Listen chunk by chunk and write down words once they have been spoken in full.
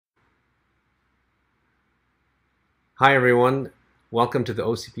Hi, everyone. Welcome to the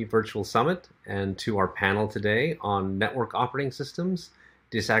OCP Virtual Summit and to our panel today on network operating systems,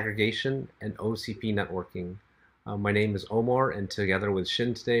 disaggregation, and OCP networking. My name is Omar, and together with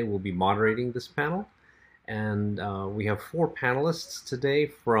Shin today, we'll be moderating this panel. And we have 4 panelists today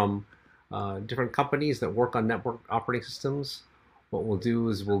from different companies that work on network operating systems. What we'll do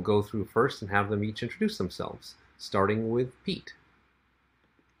is we'll go through first and have them each introduce themselves, starting with Pete.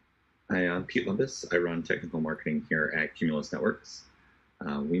 Hi, I'm Pete Lumbus. I run technical marketing here at Cumulus Networks.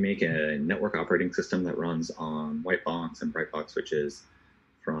 We make a network operating system that runs on white box and bright box switches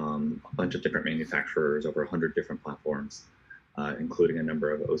from a bunch of different manufacturers, over 100 different platforms, including a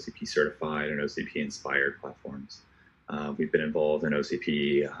number of OCP certified and OCP inspired platforms. We've been involved in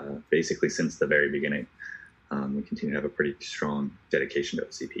OCP basically since the very beginning. We continue to have a pretty strong dedication to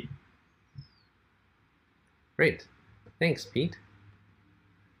OCP. Great. Thanks, Pete.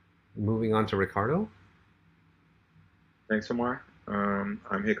 Moving on to Ricardo. Thanks, Omar. I'm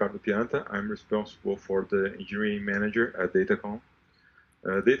Ricardo Pianta. I'm responsible for the engineering manager at Datacom.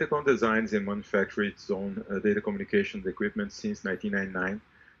 Datacom designs and manufactures its own data communications equipment since 1999.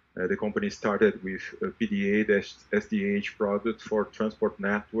 The company started with PDA-SDH products for transport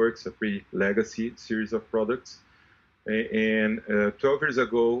networks, a pretty legacy series of products. And 12 years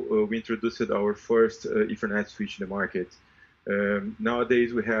ago, we introduced our first Ethernet switch in the market.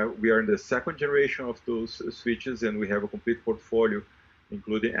 Nowadays, we are in the second generation of those switches, and we have a complete portfolio,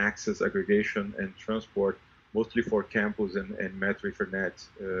 including access, aggregation, and transport, mostly for campus and metro Ethernet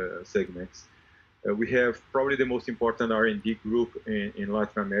segments. We have probably the most important R&D group in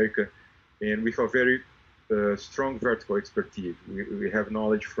Latin America, and with a very strong vertical expertise. We have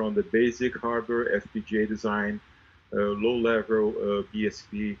knowledge from the basic hardware, FPGA design, low-level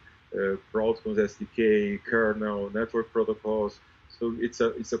BSP, Broadcom's SDK, kernel, network protocols. So it's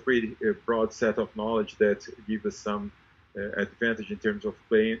a pretty broad set of knowledge that gives us some advantage in terms of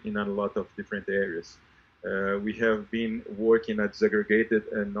playing in a lot of different areas. We have been working at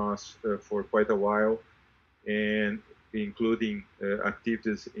Disaggregated and NOS for quite a while, and including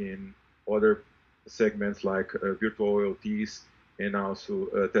activities in other segments like virtual OLTs and also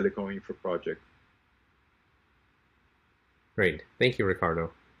telecom infra project. Great. Thank you,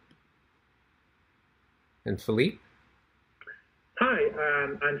 Ricardo. And Philippe? Hi,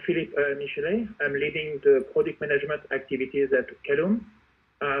 I'm Philippe Michelet. I'm leading the product management activities at Calum.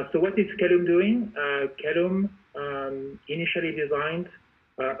 So what is Calum doing? Calum initially designed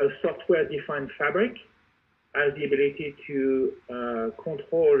a software-defined fabric, has the ability to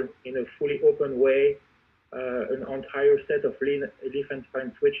control in a fully open way an entire set of leaf and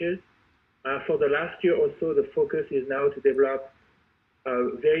spine switches. For the last year or so, the focus is now to develop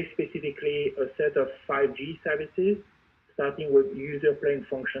very specifically a set of 5G services, starting with user plane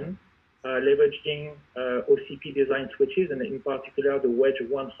function, leveraging OCP design switches, and in particular the Wedge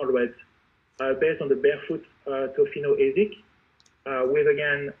 100 based on the Barefoot Tofino ASIC, with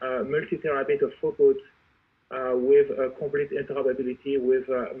again multi-terabit of throughput with complete interoperability with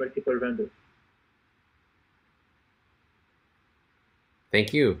multiple vendors.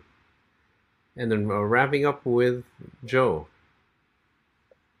 Thank you. And then wrapping up with Joe.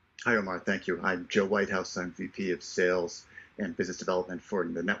 Hi, Omar. Thank you. I'm Joe Whitehouse. I'm VP of Sales and Business Development for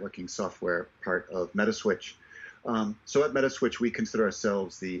the networking software part of Metaswitch. So at Metaswitch, we consider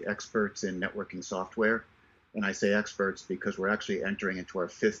ourselves the experts in networking software. And I say experts because we're actually entering into our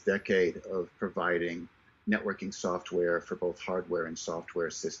 5th decade of providing networking software for both hardware and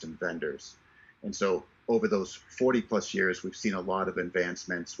software system vendors. And so over those 40 plus years, we've seen a lot of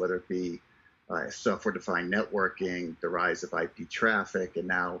advancements, whether it be software-defined networking, the rise of IP traffic, and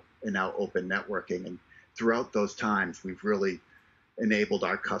now open networking. And throughout those times, we've really enabled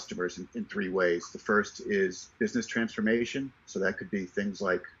our customers in 3 ways. The first is business transformation. So that could be things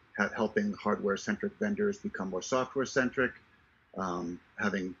like helping hardware-centric vendors become more software-centric,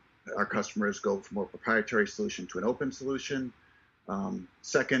 having our customers go from a more proprietary solution to an open solution.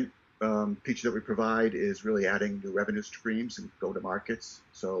 Second feature that we provide is really adding new revenue streams and go-to-markets.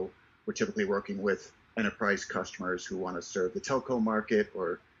 So we're typically working with enterprise customers who want to serve the telco market,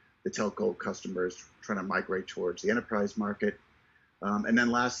 or the telco customers trying to migrate towards the enterprise market. And then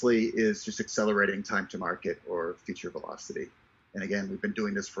lastly is just accelerating time to market or feature velocity. And again, we've been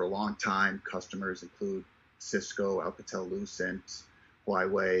doing this for a long time. Customers include Cisco, Alcatel-Lucent,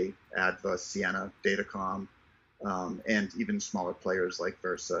 Huawei, Adva, Ciena, Datacom, and even smaller players like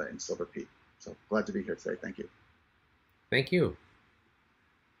Versa and Silver Peak. So glad to be here today. Thank you. Thank you.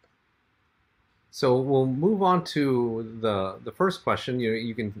 So we'll move on to the first question.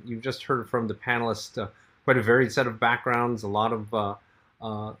 You've just heard from the panelists quite a varied set of backgrounds, a lot of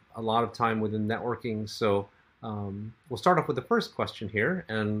time within networking. So We'll start off with the first question here,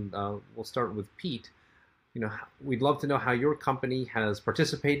 and we'll start with Pete. We'd love to know how your company has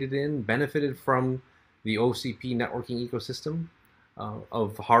participated in, benefited from the OCP networking ecosystem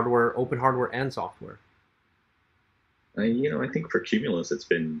of hardware, open hardware and software. I think for Cumulus, it's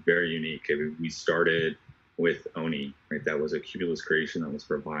been very unique. I mean, we started with ONI, right? That was a Cumulus creation that was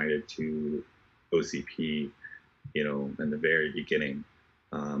provided to OCP, in the very beginning.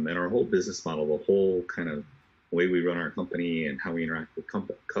 And our whole business model, the whole kind of way we run our company and how we interact with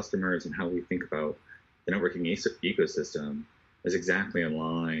customers and how we think about the networking ecosystem is exactly in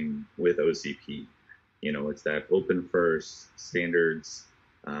line with OCP. It's that open first standards,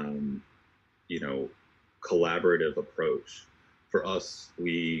 collaborative approach. For us,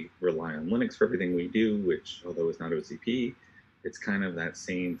 we rely on Linux for everything we do, which, although it's not OCP, it's kind of that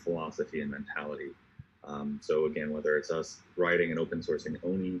same philosophy and mentality. So again, whether it's us writing and open sourcing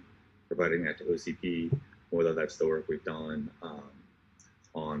ONI, providing that to OCP, whether that's the work we've done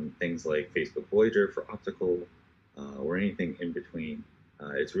on things like Facebook Voyager for optical or anything in between,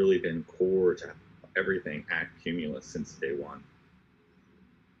 it's really been core to everything at Cumulus since day one.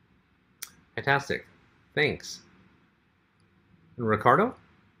 Fantastic. Thanks. And Ricardo?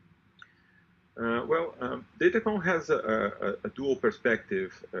 Datacom has a dual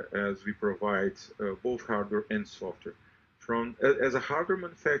perspective as we provide both hardware and software. As a hardware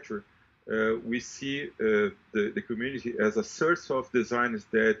manufacturer, we see the community as a source of designs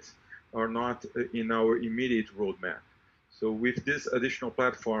that are not in our immediate roadmap. So with these additional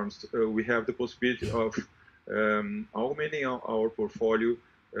platforms, we have the possibility of augmenting our portfolio,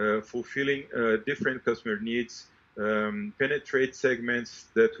 fulfilling different customer needs, penetrate segments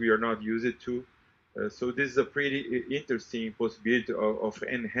that we are not used to. So this is a pretty interesting possibility of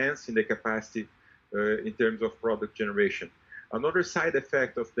enhancing the capacity in terms of product generation. Another side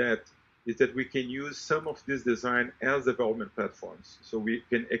effect of that is that we can use some of this design as development platforms. So we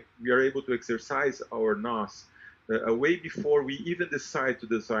are able to exercise our NOS way before we even decide to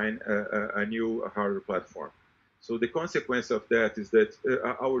design a new hardware platform. So the consequence of that is that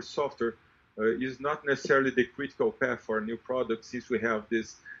our software is not necessarily the critical path for a new product, since we have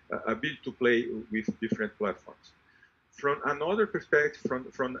this ability to play with different platforms. From another perspective,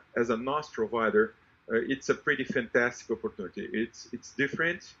 as a NOS provider, it's a pretty fantastic opportunity. It's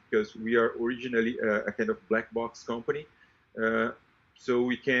different because we are originally a kind of black box company. So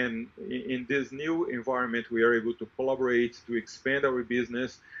we can, in this new environment, we are able to collaborate, to expand our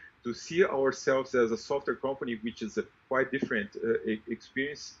business, to see ourselves as a software company, which is a quite different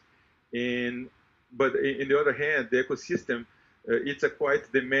experience. But in the other hand, the ecosystem, it's a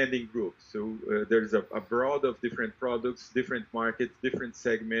quite demanding group. So there's a broad of different products, different markets, different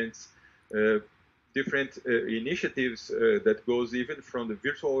segments, different initiatives that goes even from the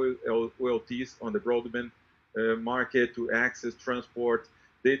virtual OLTs on the broadband market to access, transport,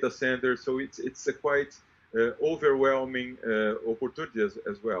 data centers. So it's a quite overwhelming opportunity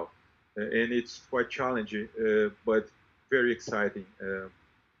as well. And it's quite challenging, but very exciting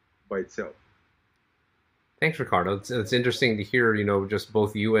by itself. Thanks, Ricardo. It's interesting to hear, just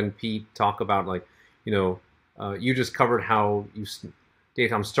both you and Pete talk about, you just covered how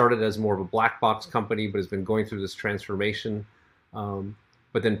Datacom started as more of a black box company, but has been going through this transformation.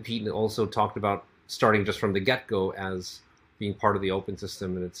 But then Pete also talked about starting just from the get-go as being part of the open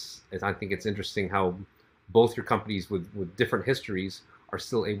system. And I think it's interesting how both your companies with different histories are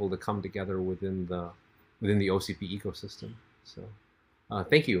still able to come together within the OCP ecosystem. So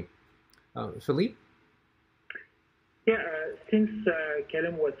thank you. Philippe? Yeah, since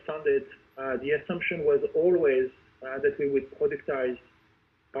Calum was founded, the assumption was always that we would productize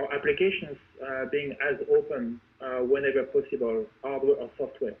our applications being as open whenever possible, hardware or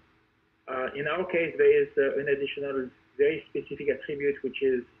software. In our case, there is an additional very specific attribute, which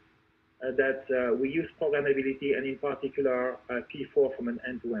is that we use programmability, and in particular P4 from an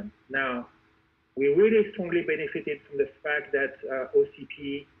end-to-end. Now, we really strongly benefited from the fact that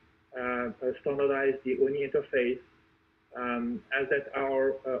OCP standardized the ONI interface, as that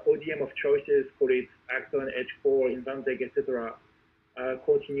our ODM of choices, call it Acton, Edgecore, Inventec, etc.,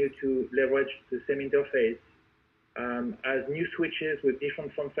 continue to leverage the same interface as new switches with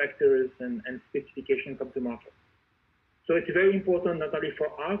different form factors and specification come to market. So it's very important not only for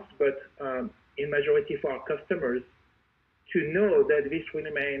us, but in majority for our customers to know that this will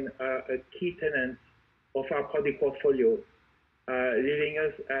remain a key tenet of our product portfolio, leading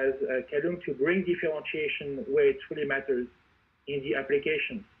us as Calum to bring differentiation where it really matters in the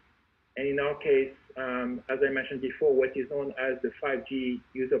applications. And in our case, as I mentioned before, what is known as the 5G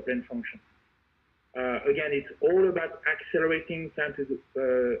user plan function. Again, it's all about accelerating time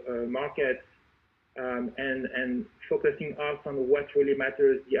to market and focusing us on what really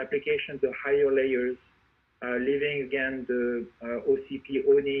matters, the application, the higher layers, leaving again the OCP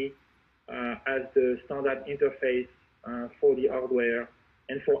ONI as the standard interface for the hardware,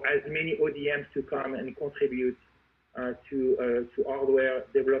 and for as many ODMs to come and contribute to hardware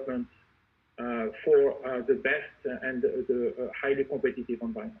development for the best and the highly competitive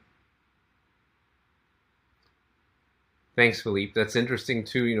environment. Thanks, Philippe. That's interesting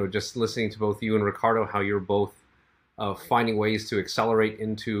too. Just listening to both you and Ricardo, how you're both finding ways to accelerate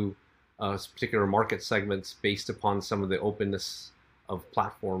into particular market segments based upon some of the openness of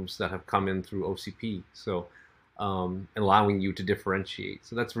platforms that have come in through OCP. So allowing you to differentiate.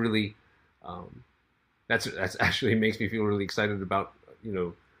 So that's really that's actually makes me feel really excited about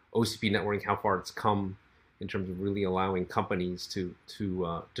OCP networking, how far it's come in terms of really allowing companies to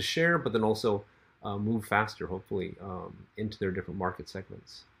share, but then also move faster, hopefully, into their different market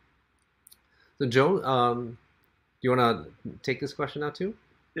segments. So, Joe, do you want to take this question now too?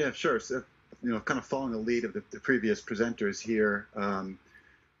 Yeah, sure. So, kind of following the lead of the previous presenters here,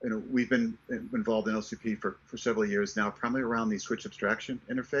 we've been involved in OCP for several years now, primarily around the switch abstraction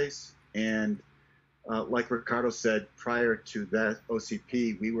interface. And like Ricardo said, prior to that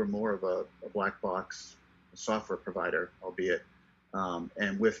OCP, we were more of a black box software provider, albeit.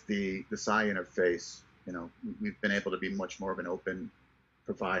 And with the SI interface, we've been able to be much more of an open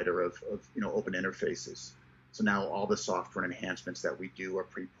provider of open interfaces. So now all the software enhancements that we do are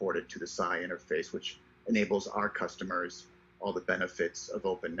pre-ported to the SI interface, which enables our customers all the benefits of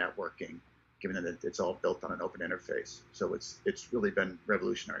open networking, given that it's all built on an open interface. So it's really been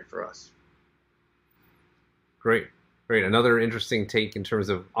revolutionary for us. Great. Another interesting take in terms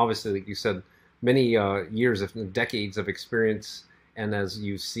of, obviously, like you said, many years, if not decades of experience. And as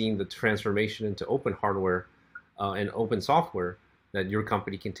you've seen the transformation into open hardware and open software, that your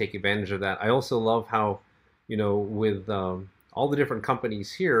company can take advantage of that. I also love how, with all the different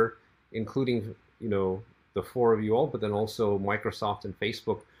companies here, including, the four of you all, but then also Microsoft and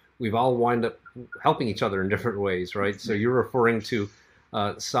Facebook, we've all wound up helping each other in different ways, right? So you're referring to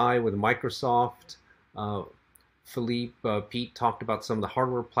SI with Microsoft. Philippe, Pete talked about some of the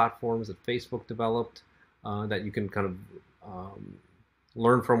hardware platforms that Facebook developed that you can kind of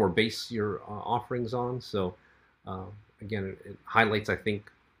learn from or base your offerings on. So again, it highlights, I think,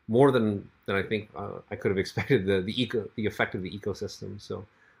 more than I think I could have expected the effect of the ecosystem. So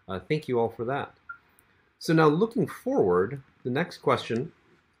thank you all for that. So now looking forward, the next question,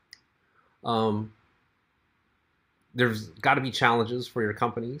 there's got to be challenges for your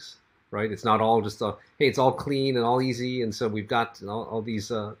companies, right? It's not all just hey, it's all clean and all easy, and so we've got all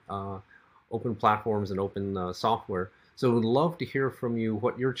these open platforms and open software. So we'd love to hear from you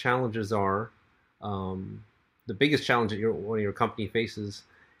what your challenges are, the biggest challenge that one of your company faces,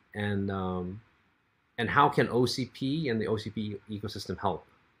 and how can OCP and the OCP ecosystem help?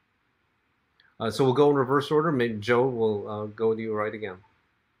 So we'll go in reverse order. Maybe Joe will go with you right again.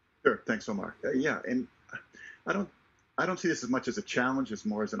 Sure. Thanks, Omar. Yeah, and I don't see this as much as a challenge as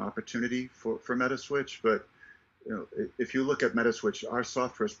more as an opportunity for Metaswitch. But if you look at Metaswitch, our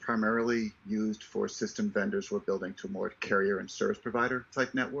software is primarily used for system vendors who are building to more carrier and service provider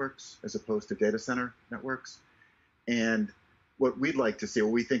type networks as opposed to data center networks. And what we'd like to see, or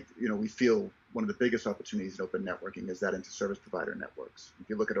we think, we feel one of the biggest opportunities in open networking is that into service provider networks. If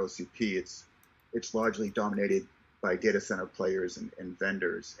you look at OCP, it's largely dominated by data center players and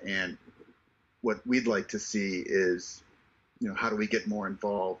vendors. And what we'd like to see is, how do we get more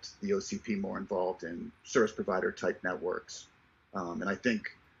involved, the OCP more involved in service provider type networks? And I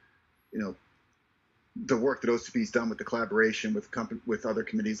think, the work that OCP's done with the collaboration with other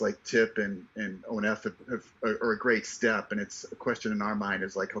committees like TIP and ONF are a great step. And it's a question in our mind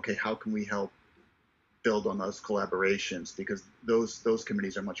is like, okay, how can we help build on those collaborations? Because those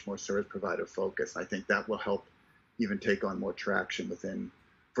committees are much more service provider focused. I think that will help even take on more traction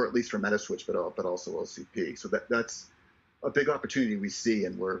at least for Metaswitch, but also OCP. So that's a big opportunity we see,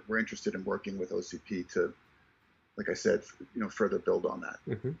 and we're interested in working with OCP to, like I said, further build on that.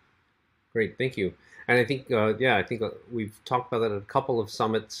 Mm-hmm. Great, thank you. And I think, I think we've talked about that at a couple of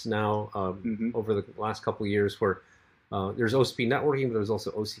summits now over the last couple of years, where there's OCP networking, but there's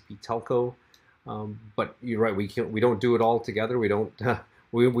also OCP telco. But you're right, we don't do it all together. We don't.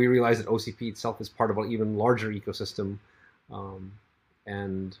 We realize that OCP itself is part of an even larger ecosystem,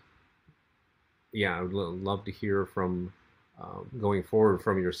 and yeah, I would love to hear from going forward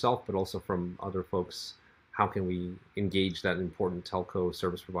from yourself, but also from other folks. How can we engage that important telco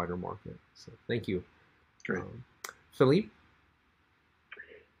service provider market? So thank you. Great. Philippe?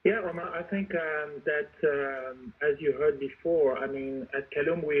 Yeah, Omar, I think that as you heard before, I mean, at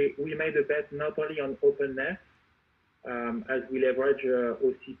Calum, we made a bet not only on openness, as we leverage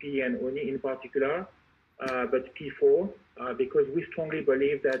OCP and ONI in particular, but P4, because we strongly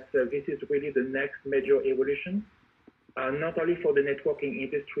believe that this is really the next major evolution, not only for the networking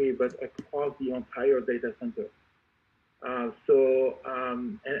industry, but across the entire data center.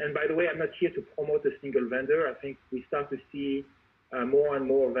 And by the way, I'm not here to promote a single vendor. I think we start to see more and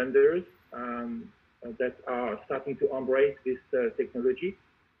more vendors that are starting to embrace this technology.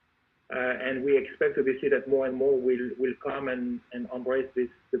 And we expect obviously that more and more will come and embrace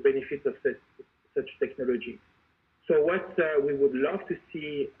the benefits of such technology. So what we would love to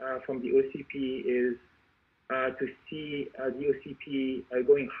see from the OCP is to see the OCP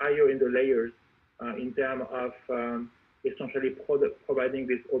going higher in the layers in terms of essentially providing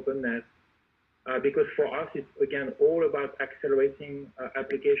this openness. Because for us, it's again all about accelerating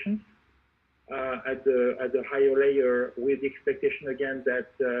applications at the higher layer, with the expectation again that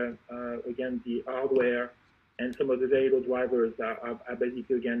again the hardware and some of the very low drivers are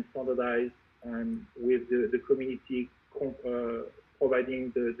basically again standardized with the community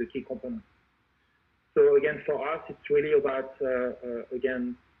providing the key components. So again, for us, it's really about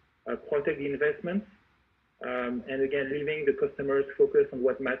again protect the investments and again leaving the customers focus on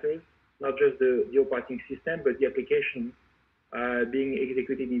what matters, not just the operating system, but the application being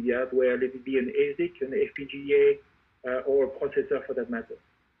executed in the hardware, let it be an ASIC, an FPGA, or a processor for that matter.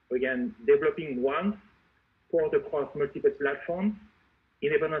 Again, developing once, port across multiple platforms,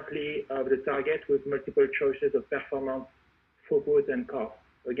 independently of the target with multiple choices of performance, throughput, and cost.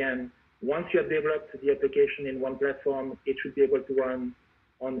 Again, once you have developed the application in one platform, it should be able to run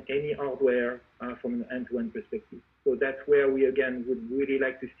on any hardware from an end-to-end perspective. So that's where we, again, would really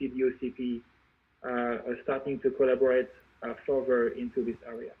like to see the OCP starting to collaborate further into this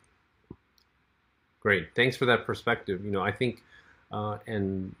area. Great, thanks for that perspective. You know, I think,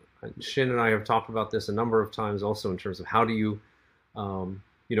 and Shin and I have talked about this a number of times also in terms of how do you,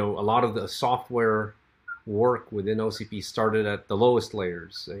 you know, a lot of the software work within OCP started at the lowest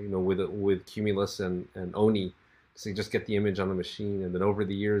layers, you know, with Cumulus and ONI. So you just get the image on the machine, and then over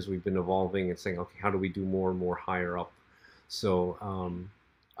the years we've been evolving and saying, okay, how do we do more and more higher up? So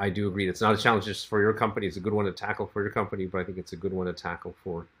I do agree. It's not a challenge just for your company. It's a good one to tackle for your company, but I think it's a good one to tackle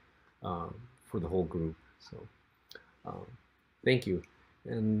for the whole group. So thank you.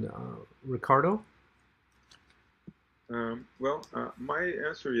 And Ricardo? My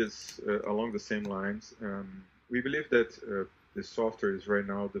answer is along the same lines. We believe that the software is right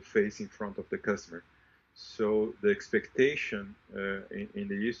now the face in front of the customer. So the expectation in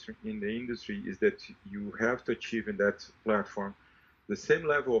the industry is that you have to achieve in that platform the same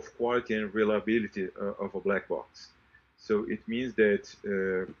level of quality and reliability of a black box. So it means that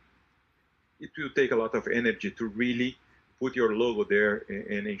it will take a lot of energy to really put your logo there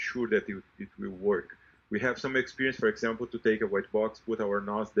and ensure that it will work. We have some experience, for example, to take a white box, put our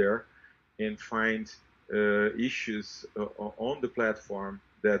NOS there, and find issues on the platform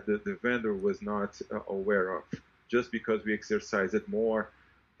that the vendor was not aware of, just because we exercise it more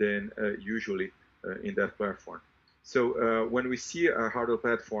than usually in that platform. So when we see a hardware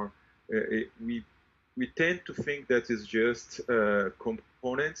platform, we tend to think that it's just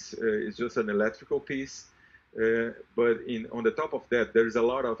components, it's just an electrical piece, but on the top of that, there's a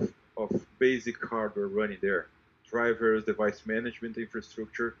lot of basic hardware running there, drivers, device management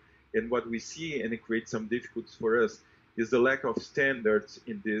infrastructure, and what we see, and it creates some difficulties for us, is the lack of standards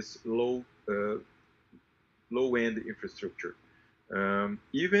in this low-end infrastructure.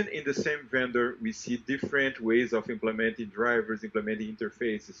 Even in the same vendor, we see different ways of implementing drivers, implementing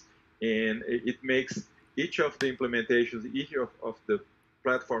interfaces, and it makes each of the implementations, each of the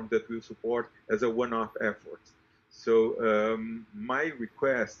platforms that we support as a one-off effort. So my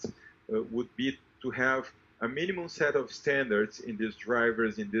request would be to have a minimum set of standards in these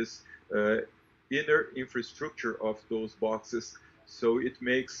drivers, in this inner infrastructure of those boxes, so it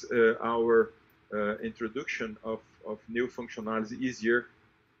makes our introduction of new functionalities easier,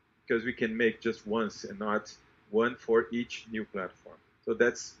 because we can make just once and not one for each new platform. So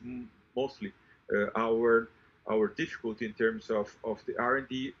that's mostly our difficulty in terms of the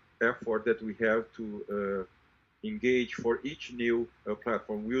R&D effort that we have to engage for each new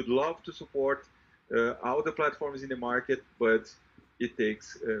platform. We would love to support all the platforms in the market, but it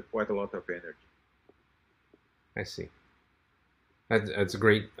takes quite a lot of energy. I see. That's a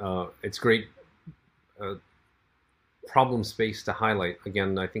great. It's great problem space to highlight.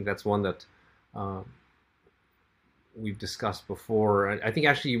 Again, I think that's one that we've discussed before. I think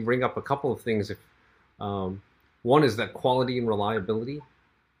actually you bring up a couple of things. If one is that quality and reliability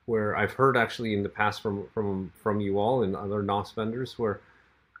where I've heard actually in the past from you all and other NOS vendors where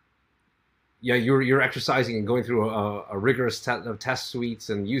yeah, you're exercising and going through a rigorous test suites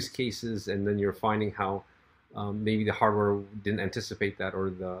and use cases, and then you're finding how maybe the hardware didn't anticipate that,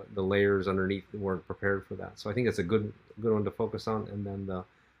 or the layers underneath weren't prepared for that. So I think that's a good one to focus on. And then the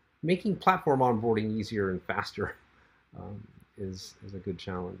making platform onboarding easier and faster is a good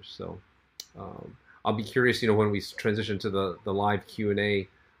challenge. So I'll be curious, when we transition to the live Q&A,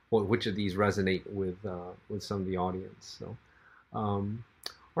 which of these resonate with some of the audience. So.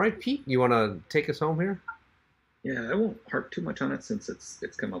 All right, Pete, you want to take us home here? Yeah, I won't harp too much on it since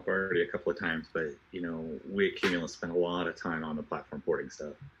it's come up already a couple of times. But we at Cumulus spend a lot of time on the platform porting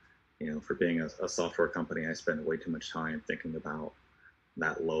stuff. For being a software company, I spend way too much time thinking about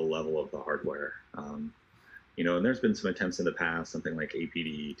that low level of the hardware. And there's been some attempts in the past, something like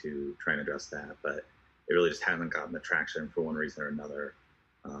APD, to try and address that, but it really just hasn't gotten the traction for one reason or another.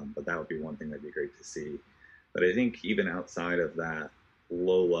 But that would be one thing that'd be great to see. But I think even outside of that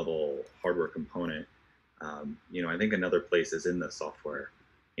low-level hardware component, I think another place is in the software.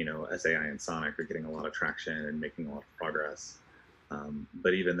 SAI and Sonic are getting a lot of traction and making a lot of progress.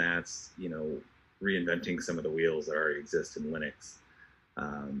 But even that's, reinventing some of the wheels that already exist in Linux.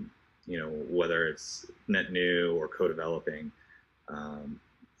 Whether it's net new or co-developing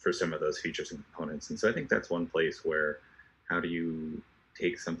for some of those features and components. And so I think that's one place where how do you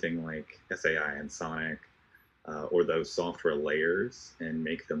take something like SAI and Sonic or those software layers and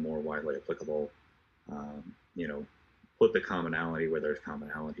make them more widely applicable, put the commonality where there's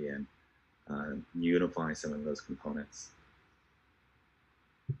commonality in, unify some of those components.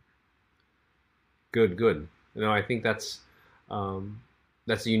 Good. I think that's a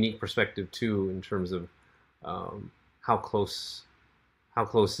unique perspective too, in terms of how close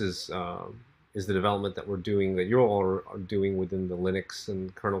is the development that we're doing, that you all are doing within the Linux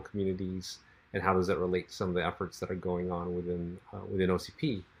and kernel communities, and how does that relate to some of the efforts that are going on within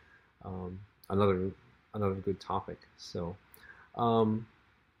OCP? Another good topic. So,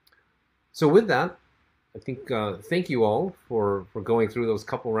 so with that, I think thank you all for going through those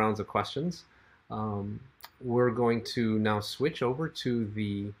couple rounds of questions. We're going to now switch over to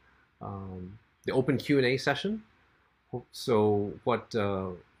the open Q&A session. So what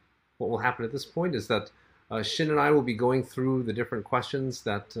will happen at this point is that Shin and I will be going through the different questions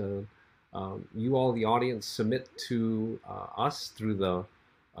that you all, the audience, submit to us through the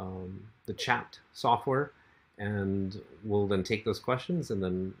chat software, and we'll then take those questions and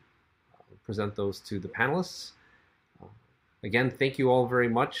then present those to the panelists. Again, thank you all very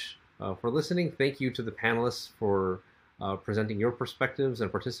much for listening. Thank you to the panelists for presenting your perspectives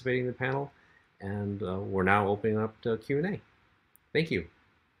and participating in the panel. And we're now opening up to Q&A. Thank you.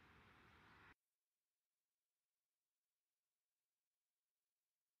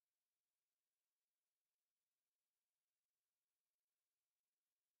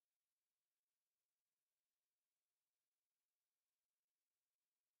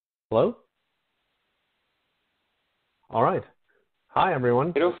 Hello? All right. Hi,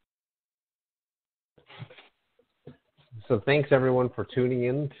 everyone. Hello. So thanks, everyone, for tuning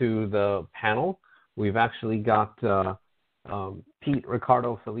in to the panel. We've actually got Pete,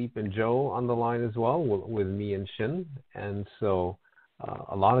 Ricardo, Philippe, and Joe on the line as well with me and Shin. And so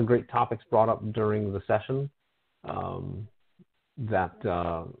a lot of great topics brought up during the session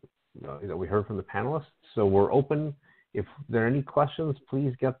that we heard from the panelists. So we're open. If there are any questions,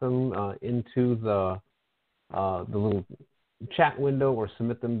 please get them into the little chat window or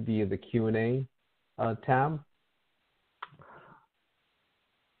submit them via the Q&A tab.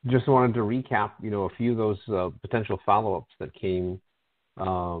 Just wanted to recap, a few of those potential follow-ups that came.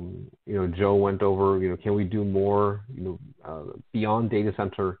 Joe went over, can we do more, beyond data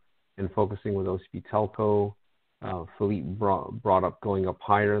center and focusing with OCP telco. Philippe brought up going up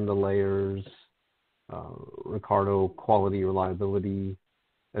higher in the layers. Ricardo, quality, reliability,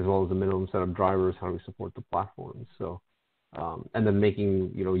 as well as the minimum set of drivers, how do we support the platforms. So, and then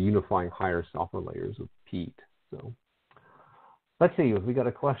making, unifying higher software layers with Pete. So. Let's see, we got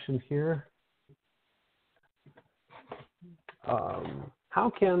a question here.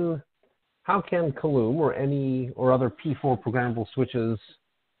 How can Kalum or other P4 programmable switches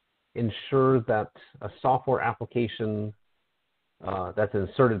ensure that a software application that's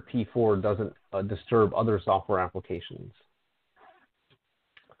inserted P4 doesn't disturb other software applications?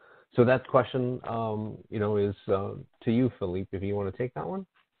 So that question, is to you, Philippe, if you want to take that one.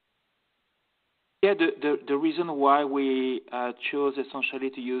 Yeah, the reason why we chose essentially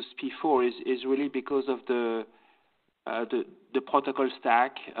to use P4 is really because of the the protocol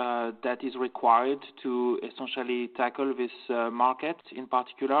stack that is required to essentially tackle this market in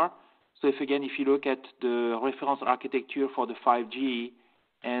particular. So if you look at the reference architecture for the 5G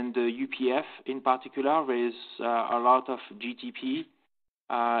and the UPF in particular, there is a lot of GTP.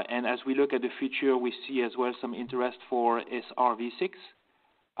 And as we look at the future, we see as well some interest for SRv6,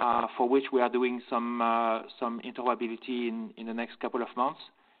 for which we are doing some interoperability in the next couple of months.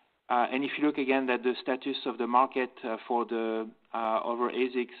 And if you look again at the status of the market for the over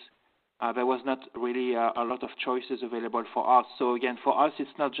ASICs, there was not really a lot of choices available for us. So again, for us,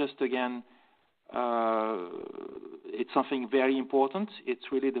 it's not just it's something very important.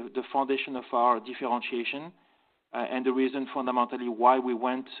 It's really the foundation of our differentiation and the reason fundamentally why we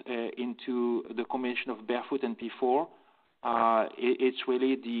went into the combination of Barefoot and P4. It's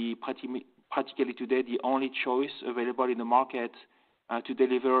really practically today the only choice available in the market to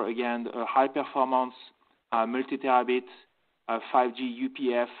deliver, again, a high-performance multi-terabit 5G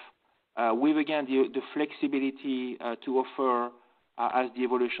UPF with, again, the flexibility to offer as the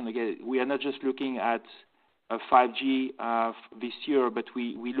evolution. Again, we are not just looking at 5G this year, but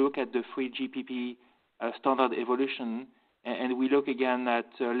we look at the 3GPP standard evolution, and we look, again,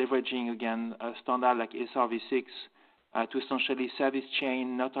 at leveraging, again, a standard like SRv6 to essentially service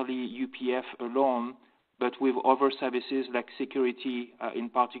chain not only UPF alone, but with other services like security in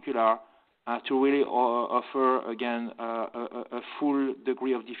particular, to really offer, again, a full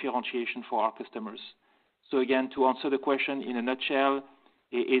degree of differentiation for our customers. So again, to answer the question in a nutshell,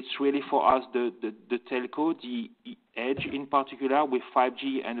 it's really for us the telco, the edge in particular with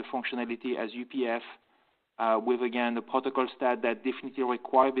 5G and the functionality as UPF, with, again, the protocol stack that definitely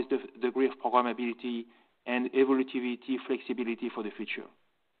requires this degree of programmability and evolutivity, flexibility for the future.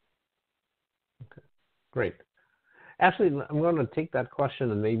 Okay. Great. Actually, I'm going to take that question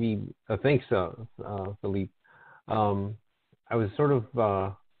and maybe, thanks, Philippe. I was sort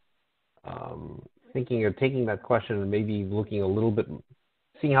of thinking of taking that question and maybe looking a little bit,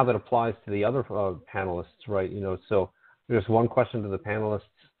 seeing how that applies to the other panelists, right? So there's one question to the panelists.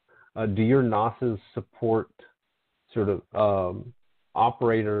 Do your NOSes support sort of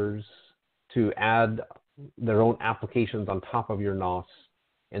operators to add their own applications on top of your NOS?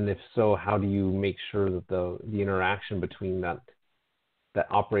 And if so, how do you make sure that the interaction between that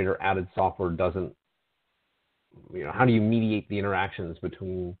operator added software doesn't, how do you mediate the interactions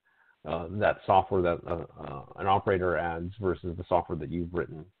between that software that an operator adds versus the software that you've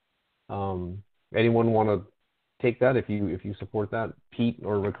written? Anyone want to take that if you support that? Pete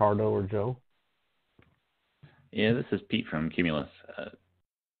or Ricardo or Joe? Yeah, this is Pete from Cumulus.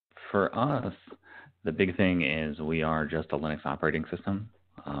 For us, the big thing is we are just a Linux operating system.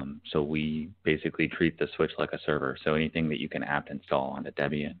 So we basically treat the switch like a server. So anything that you can apt install onto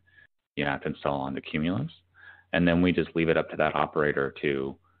Debian, you apt install onto Cumulus. And then we just leave it up to that operator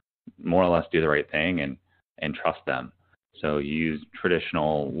to more or less do the right thing and trust them. So you use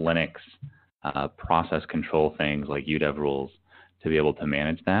traditional Linux process control things like UDEV rules to be able to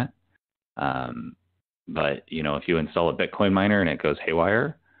manage that. But, if you install a Bitcoin miner and it goes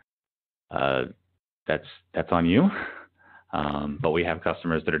haywire, that's on you. But we have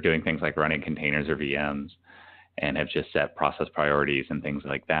customers that are doing things like running containers or VMs and have just set process priorities and things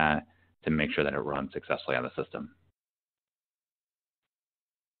like that to make sure that it runs successfully on the system.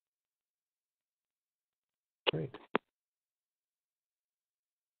 Great.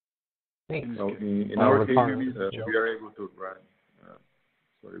 Thanks. So in our case, we are able to run.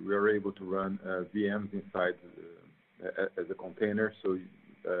 We are able to run VMs inside as a container, so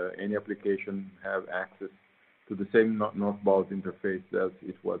any application have access to the same Northbound interface as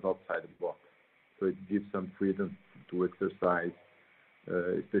it was outside the box. So it gives some freedom to exercise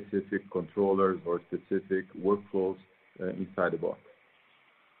specific controllers or specific workflows inside the box.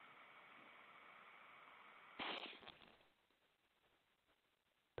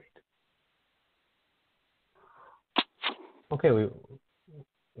 Okay,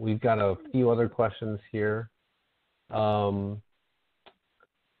 we've got a few other questions here.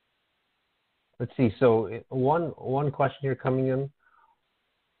 Let's see. So one question here coming in.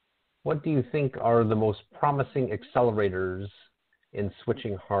 What do you think are the most promising accelerators in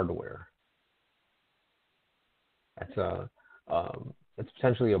switching hardware? It's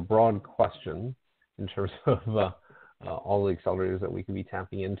potentially a broad question in terms of all the accelerators that we could be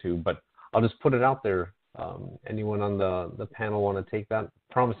tapping into, but I'll just put it out there. Anyone on the panel want to take that?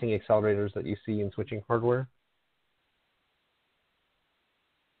 Promising accelerators that you see in switching hardware?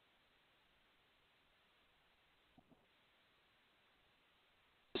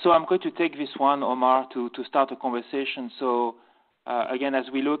 So I'm going to take this one, Omar, to start a conversation. So Again, as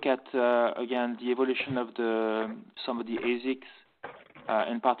we look at again the evolution of some of the ASICs,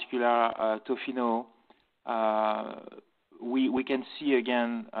 in particular Tofino, we can see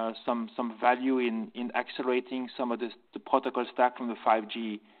again some value in accelerating some of the protocol stack from the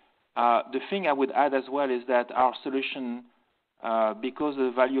 5G. The thing I would add as well is that our solution, because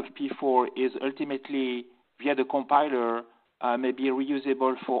the value of P4 is ultimately via the compiler, may be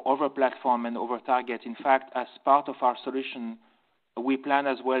reusable for other platform and over target. In fact, as part of our solution, we plan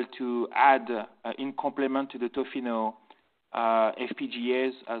as well to add in complement to the Tofino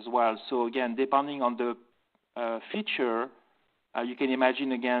FPGAs as well. So again, depending on the feature, you can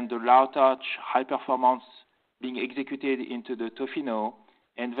imagine again the low touch, high performance being executed into the Tofino,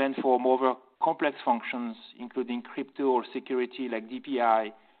 and then for more complex functions, including crypto or security like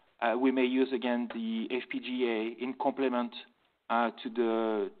DPI, we may use again the FPGA in complement to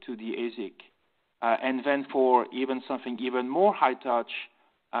the ASIC. And then for even something even more high touch,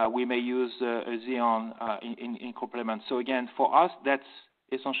 we may use a Xeon in complement. So again, for us, that's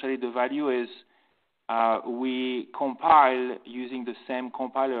essentially the value is we compile using the same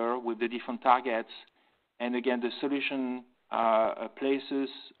compiler with the different targets. And again, the solution places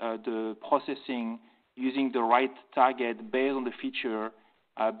the processing using the right target based on the feature,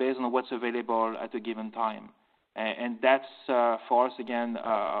 based on what's available at a given time. And that's, for us, again,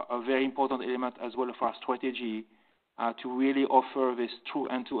 a very important element as well of our strategy to really offer this true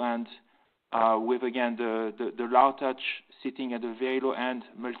end-to-end with, again, the low touch sitting at the very low end,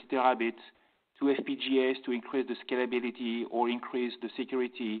 multi-terabit, to FPGAs to increase the scalability or increase the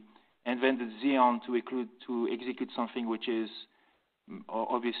security, and then the Xeon to execute something which is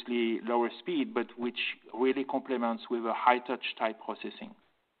obviously lower speed, but which really complements with a high-touch type processing.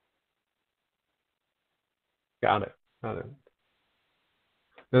 Got it. Does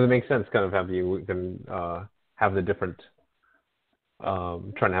it make sense? Kind of have you can have the different,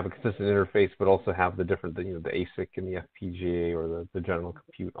 trying to have a consistent interface, but also have the different, the ASIC and the FPGA or the general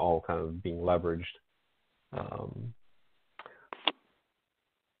compute all kind of being leveraged.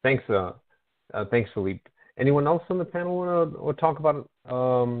 Thanks, Philippe. Anyone else on the panel want to talk about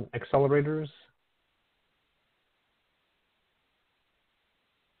accelerators?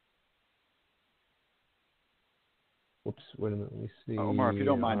 Whoops, wait a minute, let me see. Omar, if you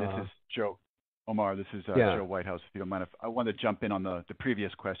don't mind, this is Joe. Omar, this is Joe Whitehouse. If you don't mind, I wanted to jump in on the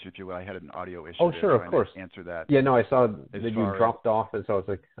previous question, if you will. I had an audio issue. Oh, sure, of course. Answer that. Yeah, no, I saw that you dropped off, and so I was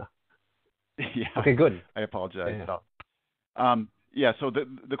like, yeah. Okay, good. I apologize. Yeah. So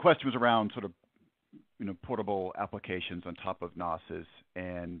the question was around sort of, portable applications on top of NOSes,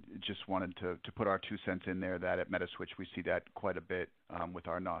 and just wanted to put our 2 cents in there that at Metaswitch we see that quite a bit with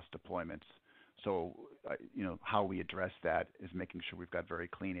our NOS deployments. So, how we address that is making sure we've got very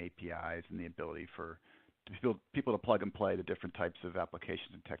clean APIs and the ability for people to plug and play the different types of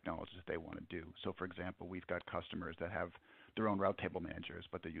applications and technologies that they want to do. So, for example, we've got customers that have their own route table managers,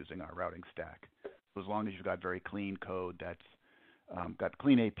 but they're using our routing stack. So as long as you've got very clean code that's got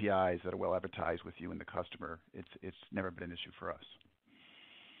clean APIs that are well advertised with you and the customer, it's never been an issue for us.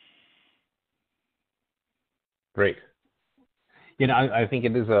 Great. I think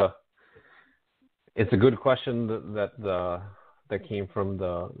it's a good question that came from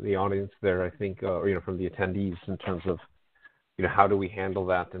the audience there, I think, or from the attendees in terms of how do we handle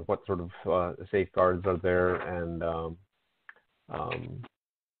that and what sort of safeguards are there, and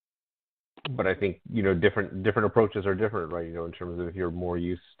but I think different approaches are different, right? In terms of if you're more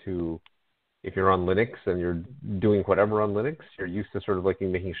used to, if you're on Linux and you're doing whatever on Linux, you're used to sort of like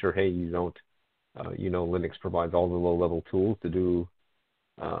making sure, hey, you don't, Linux provides all the low-level tools to do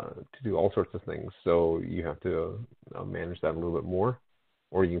all sorts of things. So you have to manage that a little bit more,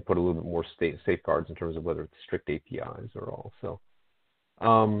 or you can put a little bit more safeguards in terms of whether it's strict APIs or all. So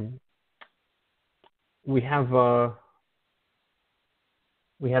we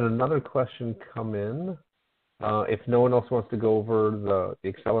had another question come in. If no one else wants to go over the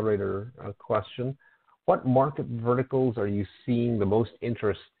accelerator question, what market verticals are you seeing the most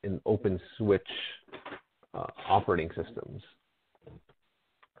interest in OpenSwitch operating systems?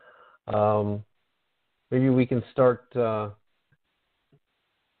 Maybe we can start.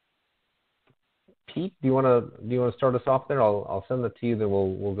 Pete, do you want to start us off there? I'll send it to you, then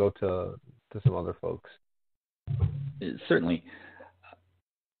we'll go to some other folks. Certainly.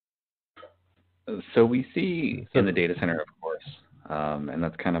 So we see in the data center, of course, and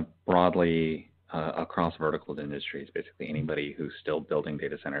that's kind of broadly across vertical industries, basically anybody who's still building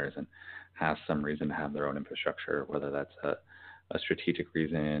data centers and has some reason to have their own infrastructure, whether that's a strategic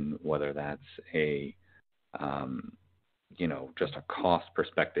reason, whether that's a just a cost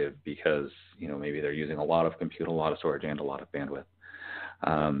perspective because, maybe they're using a lot of compute, a lot of storage, and a lot of bandwidth.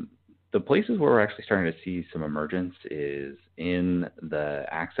 The places where we're actually starting to see some emergence is in the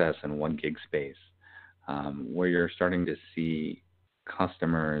access and 1 gig space, where you're starting to see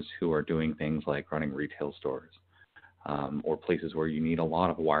customers who are doing things like running retail stores, or places where you need a lot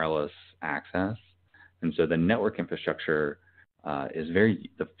of wireless access. And so the network infrastructure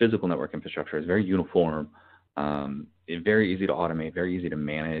the physical network infrastructure is very uniform, very easy to automate, very easy to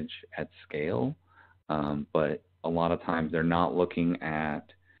manage at scale. But a lot of times they're not looking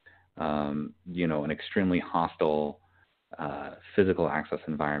at, an extremely hostile physical access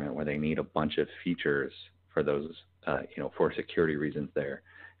environment where they need a bunch of features for those, for security reasons there.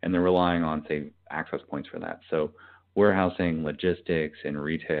 And they're relying on, say, access points for that. So warehousing, logistics, and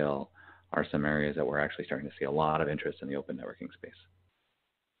retail are some areas that we're actually starting to see a lot of interest in the open networking space.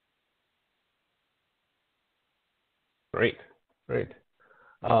 Great.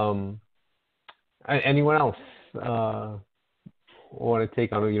 Anyone else want to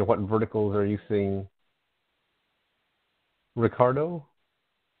take on, what verticals are you seeing? Ricardo?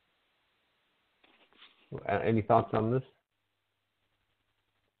 Any thoughts on this?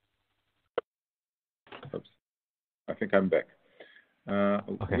 Oops. I think I'm back.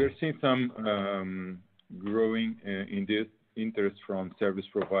 Okay. We're seeing some growing interest from service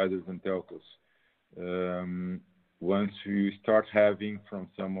providers and telcos. Once you start having from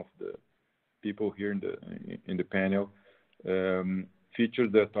some of the people here in the panel,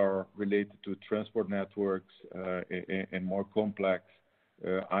 features that are related to transport networks and more complex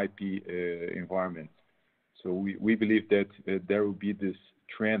IP environments. So we believe that there will be this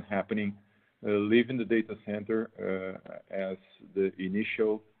trend happening, leaving the data center as the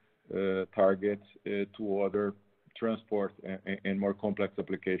initial target to other transport and more complex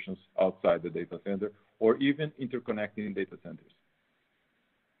applications outside the data center, or even interconnecting data centers.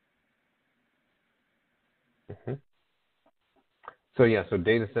 Mm-hmm. So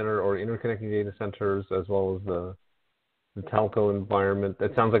data center or interconnecting data centers, as well as the telco environment.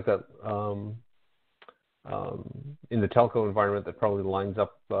 It sounds like that in the telco environment, that probably lines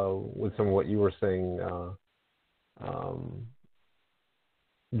up with some of what you were saying,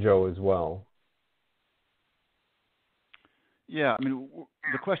 Joe, as well. Yeah, I mean,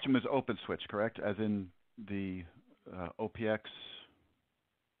 the question was OpenSwitch, correct? As in the OPX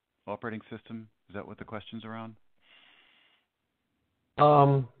operating system? Is that what the question's around?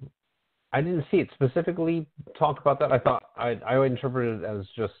 I didn't see it specifically talk about that. I thought I would interpret it as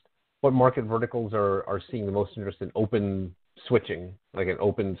just what market verticals are seeing the most interest in open switching, like an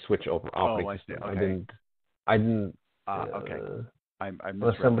open switch operating system. Okay. I didn't. Okay. I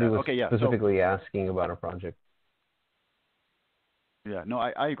unless somebody was okay, yeah. specifically asking about a project. Yeah, no,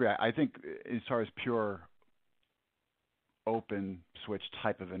 I agree. I think as far as pure open switch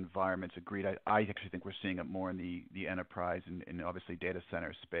type of environments, agreed. I actually think we're seeing it more in the enterprise and obviously data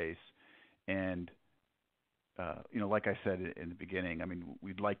center space. And, like I said in the beginning, I mean,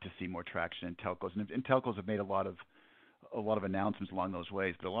 we'd like to see more traction in telcos. And telcos have made a lot of announcements along those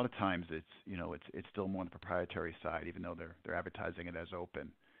ways, but a lot of times it's still more on the proprietary side, even though they're advertising it as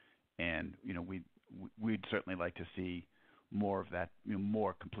open. And, we'd certainly like to see more of that,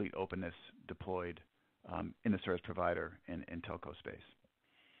 more complete openness deployed in the service provider and telco space.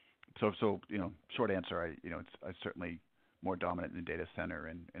 So short answer, it's certainly more dominant in the data center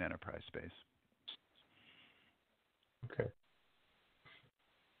and enterprise space.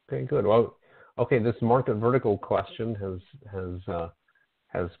 Okay, good. Well, okay, this market vertical question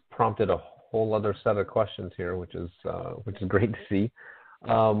has prompted a whole other set of questions here, which is great to see.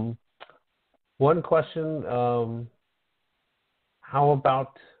 One question.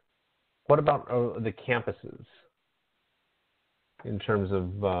 What about the campuses in terms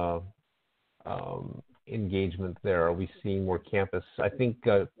of engagement there? Are we seeing more campus? I think,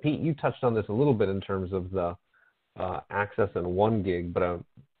 Pete, you touched on this a little bit in terms of the access and 1 gig, but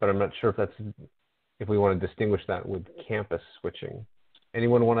I'm not sure if we want to distinguish that with campus switching.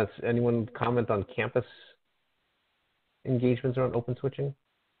 Anyone comment on campus engagements around open switching?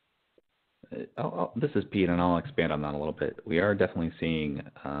 This is Pete, and I'll expand on that a little bit. We are definitely seeing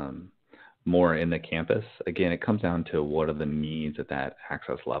more in the campus. Again, it comes down to what are the needs at that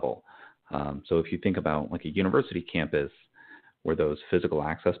access level. So if you think about like a university campus, where those physical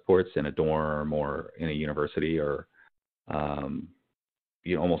access ports in a dorm or in a university are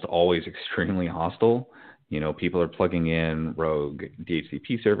almost always extremely hostile. People are plugging in rogue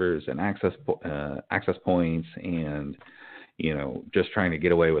DHCP servers and access points, and just trying to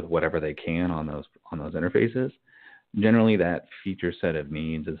get away with whatever they can on those interfaces. generally that feature set of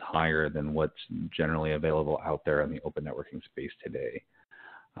needs is higher than what's generally available out there in the open networking space today.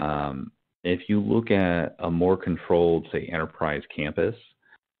 If you look at a more controlled, say, enterprise campus,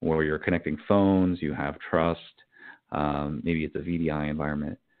 where you're connecting phones, you have trust, maybe it's a VDI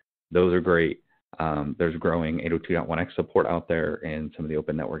environment, those are great. There's growing 802.1x support out there in some of the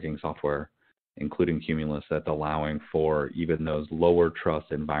open networking software, including Cumulus, that's allowing for even those lower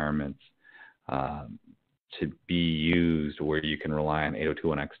trust environments to be used where you can rely on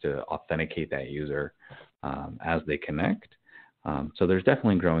 802.1x to authenticate that user as they connect. So there's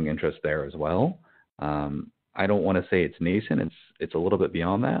definitely growing interest there as well. I don't want to say it's nascent, it's a little bit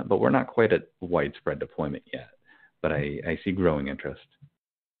beyond that, but we're not quite at widespread deployment yet. But I see growing interest.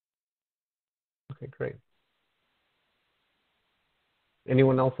 Okay, great.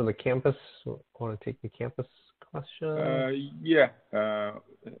 Anyone else on the campus want to take the campus question? Yeah.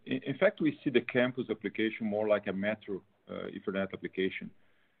 In fact, we see the campus application more like a metro Ethernet application.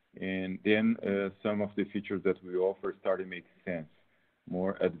 And then some of the features that we offer started making sense.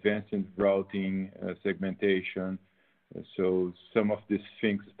 More advanced in routing, segmentation. So some of these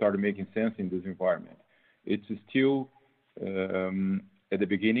things started making sense in this environment. It's still at the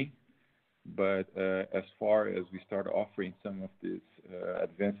beginning, but as far as we start offering some of these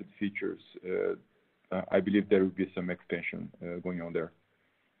advanced features, I believe there will be some expansion going on there.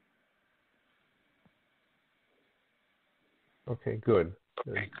 Okay, good.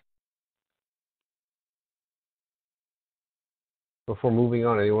 Before moving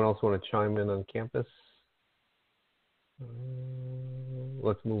on, anyone else want to chime in on campus?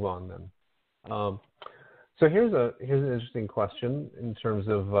 Let's move on then. So here's an interesting question in terms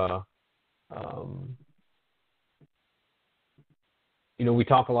of we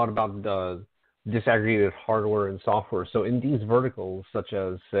talk a lot about disaggregated hardware and software. So in these verticals, such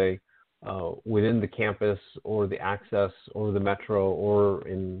as say within the campus or the access or the metro or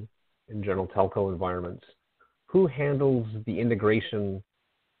in general telco environments, who handles the integration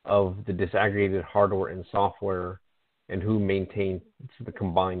of the disaggregated hardware and software, and who maintains the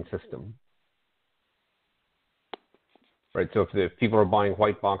combined system? Right. So if people are buying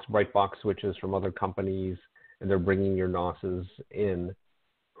white box, bright box switches from other companies, and they're bringing your NOSes in,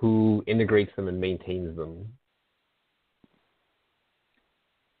 who integrates them and maintains them?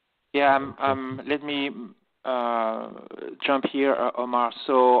 Yeah, let me jump here, Omar.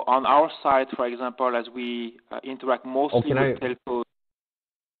 So on our side, for example, as we interact mostly with telcos.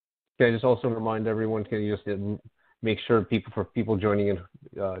 Can I just also remind everyone, can you just make sure for people joining in,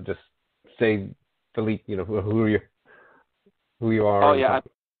 just say, Philippe, who you are. Oh, yeah.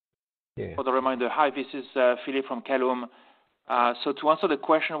 For the reminder, hi, this is Philippe from Calum. So to answer the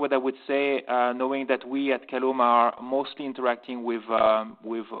question, what I would say, knowing that we at Calum are mostly interacting with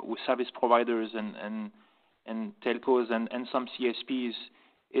service providers and telcos and some CSPs,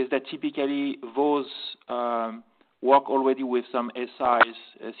 is that typically those work already with some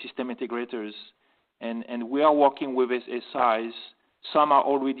SIs, system integrators, and we are working with these SIs. Some are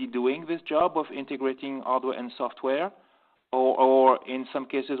already doing this job of integrating hardware and software, or in some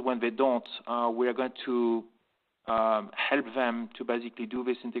cases when they don't, we are going to help them to basically do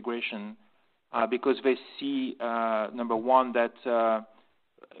this integration because they see, number one, that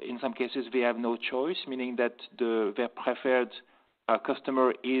in some cases they have no choice, meaning that their preferred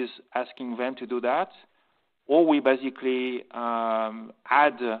customer is asking them to do that, or we basically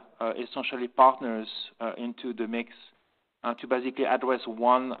add essentially partners into the mix to basically address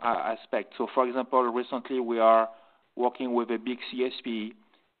one aspect. So, for example, recently we are working with a big CSP,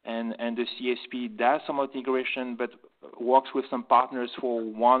 and the CSP does some integration, but works with some partners for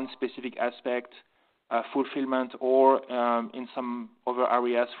one specific aspect, fulfillment, or in some other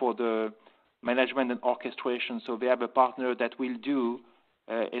areas for the management and orchestration. So they have a partner that will do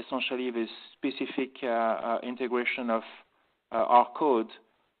essentially this specific integration of our code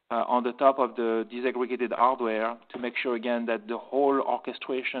on the top of the disaggregated hardware to make sure, again, that the whole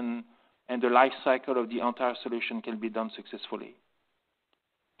orchestration and the life cycle of the entire solution can be done successfully.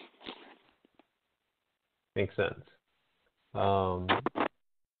 Makes sense.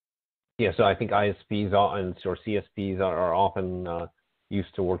 Yeah, so I think ISPs or CSPs are often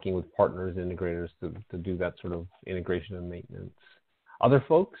used to working with partners, integrators to do that sort of integration and maintenance. Other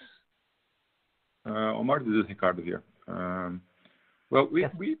folks? Omar, this is Ricardo here. Well,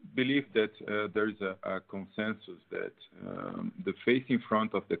 we believe that there is a consensus that the face in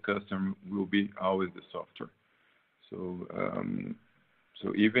front of the customer will be always the software.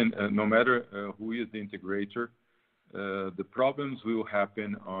 So even no matter who is the integrator, the problems will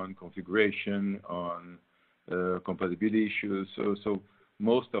happen on configuration, on compatibility issues. So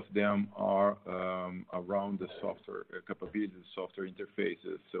most of them are around the software capabilities, software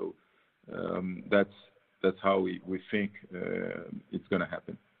interfaces. So that's how we think it's going to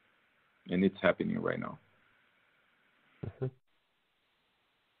happen, and it's happening right now. Mm-hmm.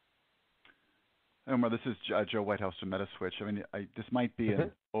 Omar, this is Joe Whitehouse from Metaswitch. I mean, this might be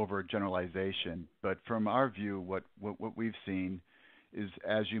an overgeneralization, but from our view, what we've seen is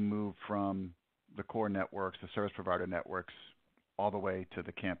as you move from the core networks, the service provider networks, all the way to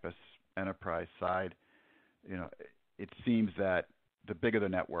the campus enterprise side, it seems that the bigger the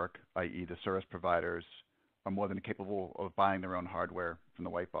network, i.e. the service providers, are more than capable of buying their own hardware from the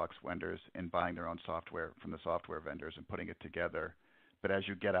white box vendors and buying their own software from the software vendors and putting it together. But as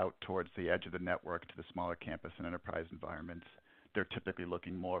you get out towards the edge of the network to the smaller campus and enterprise environments, they're typically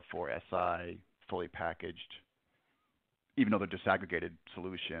looking more for SI, fully packaged, even though they're disaggregated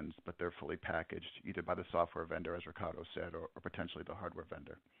solutions, but they're fully packaged either by the software vendor, as Ricardo said, or potentially the hardware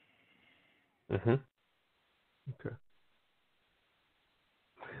vendor. Mm-hmm. Okay.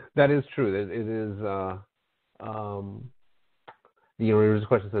 That is true. It is, there's a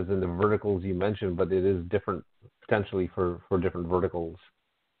question that says in the verticals you mentioned, but it is different potentially for different verticals.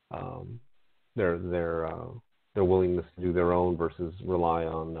 Their willingness to do their own versus rely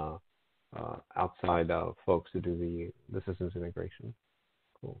on outside folks to do the systems integration.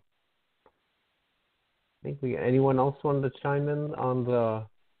 Cool. I think anyone else wanted to chime in on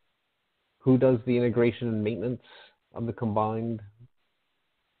who does the integration and maintenance of the combined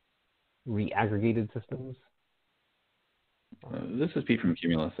reaggregated systems? This is Pete from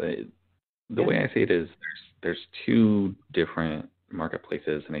Cumulus. The way I see it is there's two different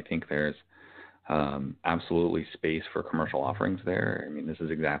marketplaces, and I think there's absolutely space for commercial offerings there. I mean, this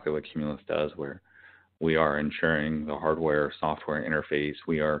is exactly what Cumulus does, where we are ensuring the hardware software interface.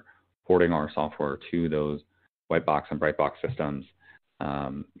 We are porting our software to those white box and bright box systems,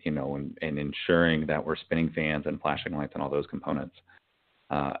 and ensuring that we're spinning fans and flashing lights and all those components.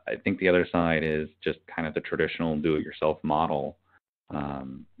 I think the other side is just kind of the traditional do-it-yourself model.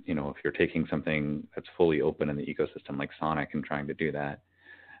 If you're taking something that's fully open in the ecosystem like Sonic and trying to do that,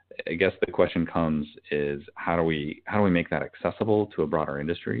 I guess the question comes is how do we make that accessible to a broader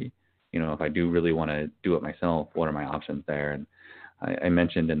industry? If I do really want to do it myself, what are my options there? And I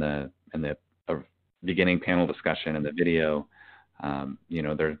mentioned in the beginning panel discussion in the video,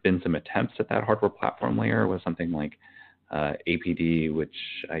 there's been some attempts at that hardware platform layer with something like APD, which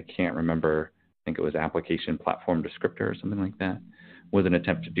I can't remember. I think it was application platform descriptor or something like that, was an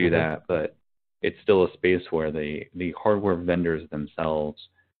attempt to do that, but it's still a space where the hardware vendors themselves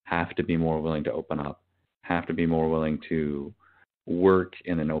have to be more willing to open up, have to be more willing to work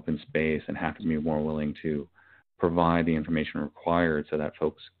in an open space, and have to be more willing to provide the information required so that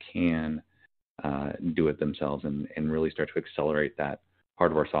folks can do it themselves and really start to accelerate that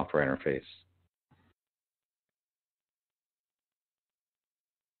hardware software interface.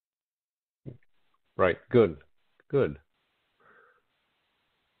 Right. Good.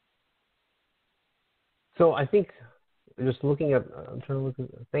 So I think just looking at, I'm trying to look at,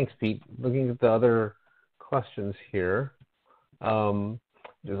 thanks, Pete. Looking at the other questions here,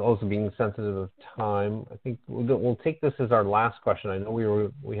 just also being sensitive of time, I think we'll take this as our last question. I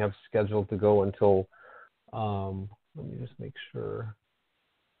know we have scheduled to go until, let me just make sure.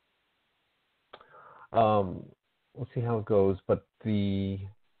 We'll see how it goes, but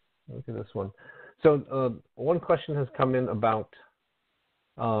look at this one. So one question has come in about,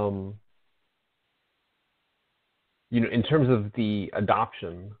 in terms of the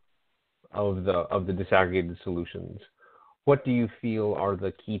adoption of the disaggregated solutions, what do you feel are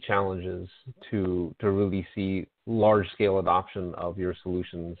the key challenges to really see large scale adoption of your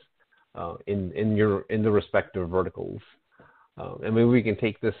solutions in the respective verticals? And maybe we can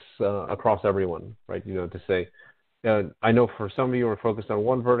take this across everyone, right? To say, I know for some of you are focused on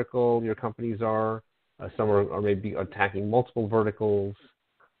one vertical, your companies are, some are maybe attacking multiple verticals.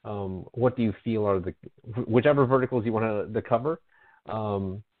 What do you feel are whichever verticals you want to cover,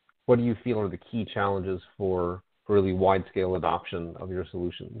 what do you feel are the key challenges for really wide scale adoption of your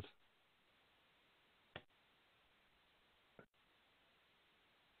solutions?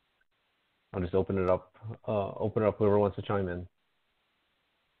 I'll just open it up whoever wants to chime in.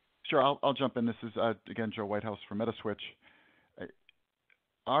 Sure, I'll jump in. This is, again, Joe Whitehouse from Metaswitch.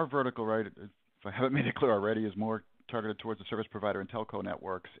 Our vertical, right, if I haven't made it clear already, is more targeted towards the service provider and telco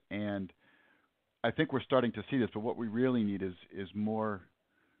networks. And I think we're starting to see this, but what we really need is more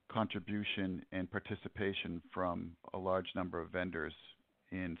contribution and participation from a large number of vendors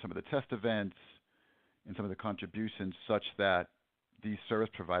in some of the test events, in some of the contributions, such that these service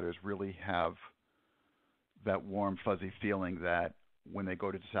providers really have that warm, fuzzy feeling that when they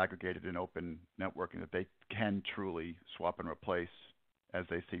go to disaggregated and open networking, that they can truly swap and replace as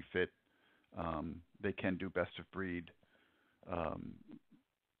they see fit. They can do best of breed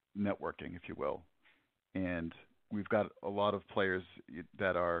networking, if you will. And we've got a lot of players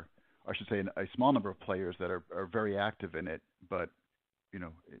that are, I should say, a small number of players that are very active in it. But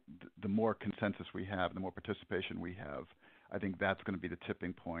the more consensus we have, the more participation we have, I think that's going to be the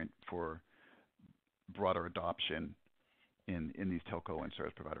tipping point for broader adoption in these telco and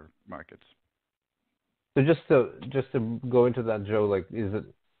service provider markets. So just to go into that, Joe, like, is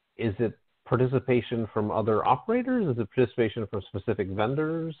it participation from other operators? Is it participation from specific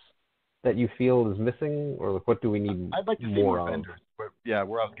vendors that you feel is missing, or like, what do we need? I'd like to see more vendors. But yeah,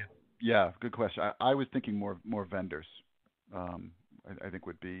 good question. I was thinking more vendors. I think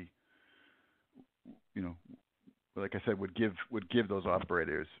would be, like I said, would give those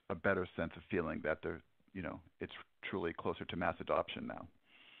operators a better sense of feeling that they're, it's truly closer to mass adoption now.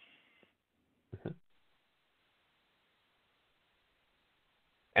 Mm-hmm.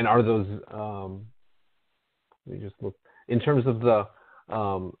 And are those, let me just look, in terms of the,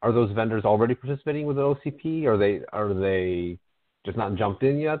 are those vendors already participating with the OCP? Are they just not jumped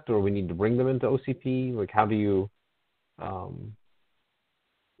in yet, or we need to bring them into OCP? Like, how do you,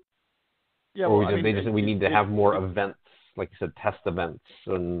 we need to have more events, like you said, test events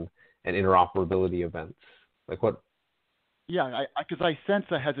and interoperability events. Like what? Yeah, because I sense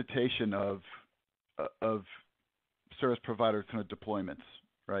a hesitation of service provider kind of deployments,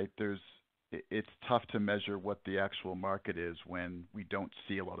 right? It's tough to measure what the actual market is when we don't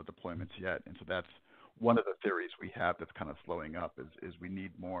see a lot of deployments yet, and so that's one of the theories we have that's kind of slowing up is we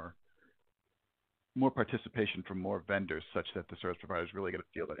need more participation from more vendors, such that the service providers really get to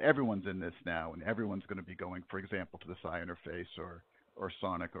feel that everyone's in this now, and everyone's going to be going, for example, to the SI interface or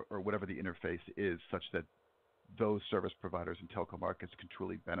Sonic or whatever the interface is, such that those service providers and telco markets can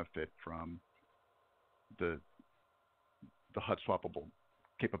truly benefit from the HUD swappable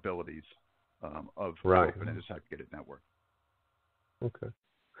capabilities of open and disaggregated network. Okay,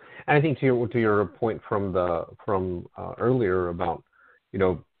 and I think to your point from earlier about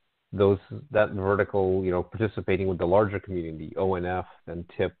that vertical, participating with the larger community, ONF and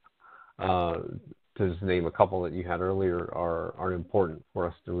TIP, to just name a couple that you had earlier, are important for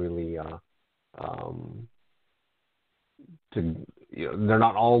us to really they're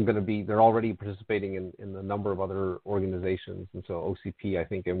not all going to be, they're already participating in a number of other organizations, and so OCP, I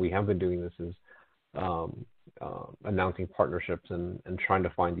think, and we have been doing this, is announcing partnerships and trying to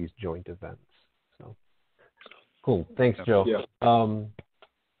find these joint events. So cool, thanks, Joe. Yeah.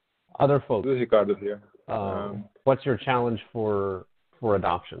 Other folks. This is Ricardo here. What's your challenge for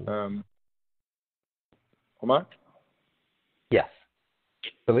adoption? Omar? Yes.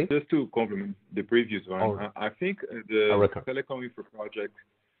 Philippe? Just to complement the previous one, I think the Telecom Infra project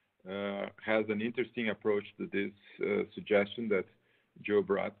has an interesting approach to this suggestion that Joe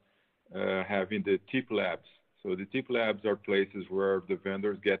brought, having the TIP labs. So the TIP labs are places where the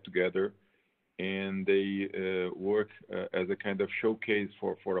vendors get together and they work as a kind of showcase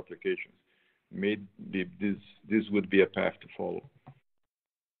for applications. Maybe this would be a path to follow.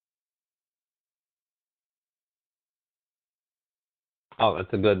 Oh,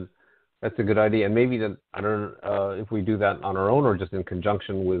 that's a good idea. And maybe that, I don't know if we do that on our own or just in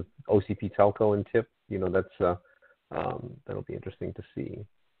conjunction with OCP Telco and TIP. That'll be interesting to see.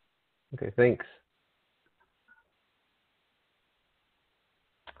 Okay, thanks.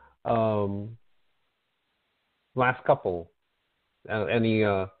 Last couple. Any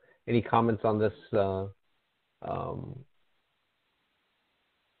comments on this? On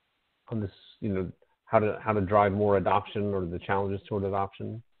this, how to drive more adoption or the challenges toward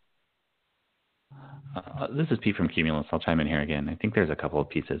adoption? This is Pete from Cumulus. I'll chime in here again. I think there's a couple of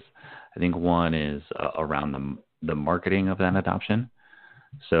pieces. I think one is around the marketing of that adoption.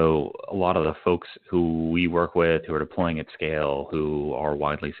 So a lot of the folks who we work with who are deploying at scale, who are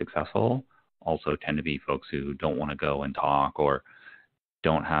widely successful, also tend to be folks who don't want to go and talk or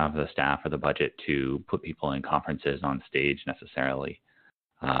don't have the staff or the budget to put people in conferences on stage necessarily.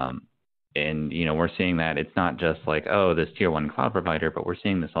 And, we're seeing that it's not just like, this tier one cloud provider, but we're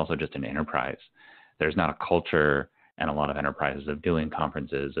seeing this also just in enterprise. There's not a culture and a lot of enterprises of doing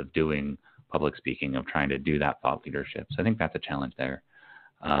conferences, of doing public speaking, of trying to do that thought leadership. So I think that's a challenge there.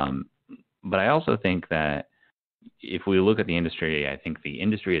 But I also think that if we look at the industry, I think the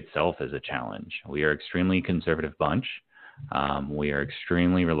industry itself is a challenge. We are an extremely conservative bunch. We are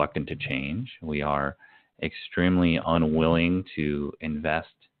extremely reluctant to change. We are extremely unwilling to invest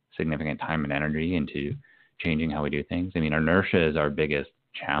significant time and energy into changing how we do things. I mean, inertia is our biggest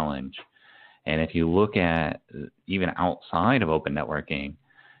challenge. And if you look at even outside of open networking,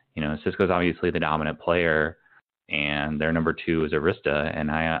 Cisco's obviously the dominant player, and their number 2 is Arista.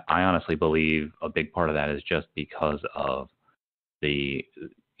 And I honestly believe a big part of that is just because of the,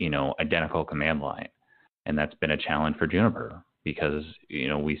 identical command line. And that's been a challenge for Juniper because,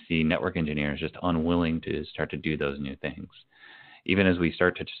 we see network engineers just unwilling to start to do those new things. Even as we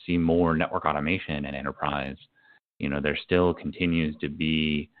start to see more network automation in enterprise, there still continues to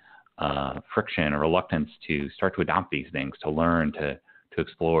be friction or reluctance to start to adopt these things, to learn, to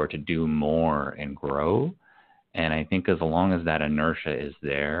explore, to do more and grow. And I think as long as that inertia is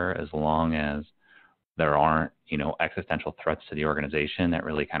there, as long as there aren't, existential threats to the organization that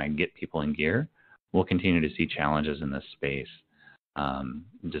really kind of get people in gear, we'll continue to see challenges in this space,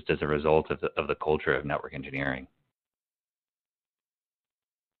 just as a result of the culture of network engineering.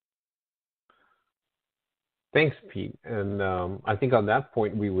 Thanks, Pete. And I think on that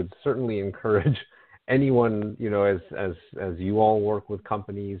point, we would certainly encourage anyone, as you all work with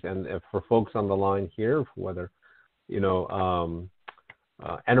companies, and if for folks on the line here, whether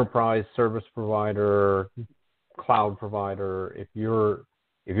enterprise service provider, cloud provider, if you're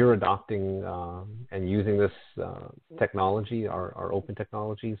adopting and using this technology, our open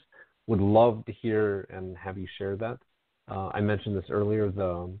technologies, would love to hear and have you share that. I mentioned this earlier,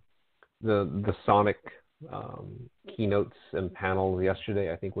 the Sonic keynotes and panels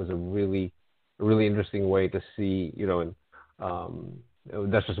yesterday, I think, was a really interesting way to see,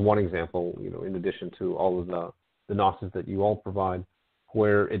 that's just one example, in addition to all of the NOSes that you all provide,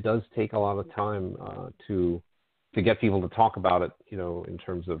 where it does take a lot of time to get people to talk about it, in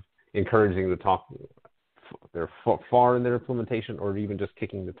terms of encouraging to talk. They're far in their implementation, or even just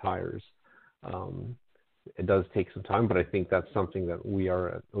kicking the tires. It does take some time, but I think that's something that we are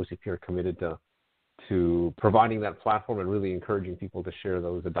at OCP are committed to providing that platform and really encouraging people to share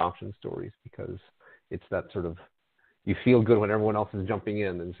those adoption stories, because it's that sort of, you feel good when everyone else is jumping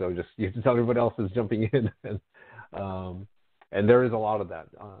in, and so just you have to tell everybody else is jumping in, and there is a lot of that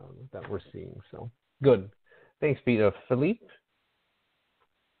that we're seeing. So good, thanks, Peter. Philippe?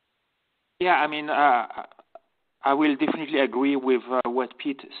 Yeah, I mean, I will definitely agree with what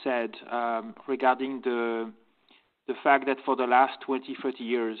Pete said regarding the fact that for the last 20, 30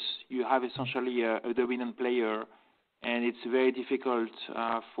 years, you have essentially a dominant player, and it's very difficult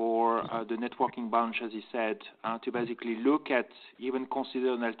for the networking bunch, as he said, to basically look at, even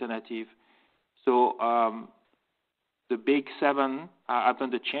consider an alternative. So the big 7 have done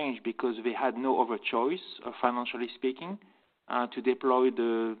the change because they had no other choice, financially speaking, to deploy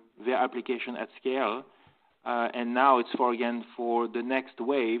their application at scale. And now it's for the next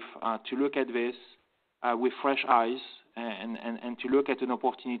wave to look at this with fresh eyes and to look at an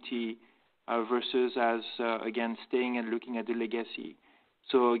opportunity versus as, staying and looking at the legacy.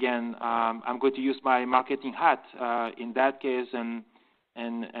 So again, I'm going to use my marketing hat in that case and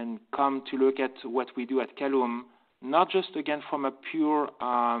come to look at what we do at Calum, not just, from a pure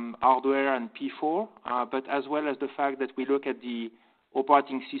hardware and P4, but as well as the fact that we look at the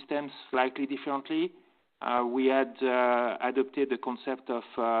operating systems slightly differently. We had adopted the concept of,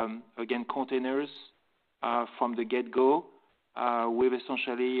 containers from the get-go with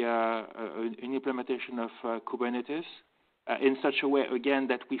essentially an implementation of Kubernetes in such a way,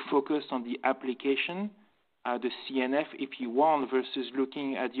 that we focus on the application, the CNF, if you want, versus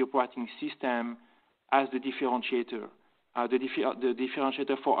looking at the operating system as the differentiator. The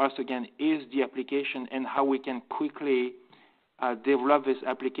differentiator for us, is the application and how we can quickly develop this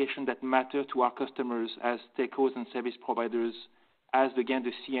application that matter to our customers as telcos and service providers, as the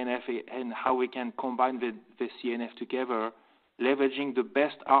CNF, and how we can combine the CNF together, leveraging the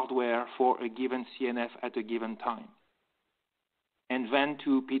best hardware for a given CNF at a given time. And then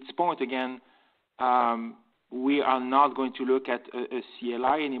to Pete's point we are not going to look at a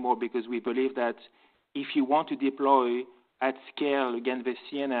CLI anymore, because we believe that if you want to deploy at scale, the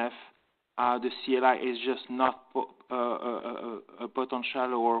CNF, the CLI is just not a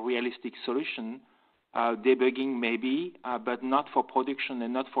potential or realistic solution. Debugging maybe, but not for production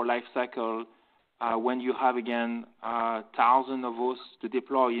and not for life cycle when you have, thousands of those to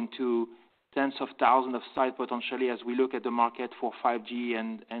deploy into tens of thousands of sites potentially, as we look at the market for 5G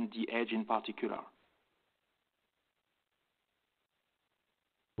and the edge in particular.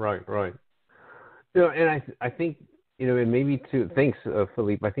 Right. And I think, and maybe thanks,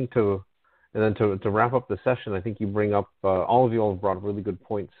 Philippe. I think to wrap up the session, I think you bring up, all of you all have brought up really good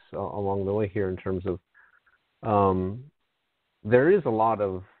points along the way here in terms of, there is a lot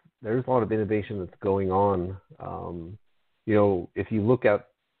of innovation that's going on. If you look at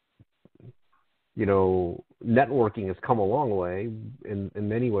networking has come a long way in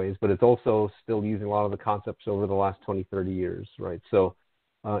many ways, but it's also still using a lot of the concepts over the last 20, 30 years, right? So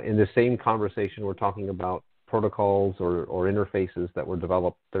in the same conversation, we're talking about protocols or interfaces that were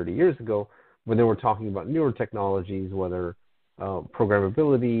developed 30 years ago, but then we're talking about newer technologies, whether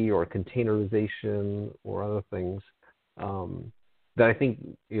programmability or containerization or other things that I think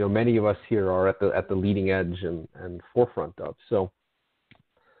many of us here are at the leading edge and forefront of. So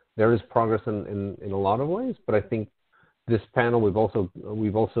there is progress in a lot of ways, but I think this panel we've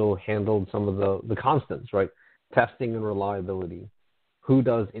also handled some of the constants, right? Testing and reliability. Who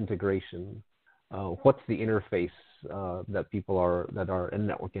does integration? What's the interface that our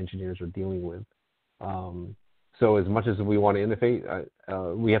network engineers are dealing with? So as much as we want to innovate,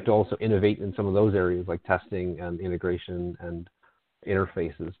 we have to also innovate in some of those areas like testing and integration and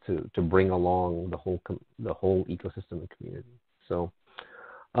interfaces to bring along the whole ecosystem and community. So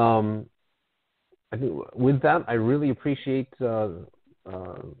I think with that, I really appreciate the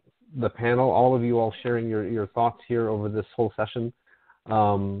panel, all of you all sharing your thoughts here over this whole session.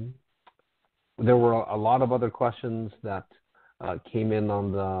 There were a lot of other questions that came in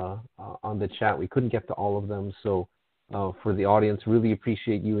on the chat. We couldn't get to all of them, so for the audience, really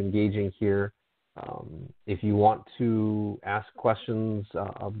appreciate you engaging here. If you want to ask questions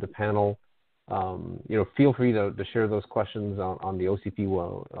of the panel, feel free to share those questions on the OCP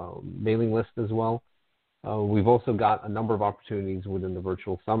mailing list as well. We've also got a number of opportunities within the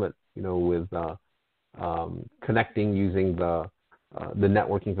virtual summit, with connecting using the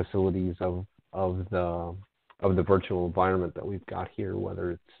networking facilities of the virtual environment that we've got here,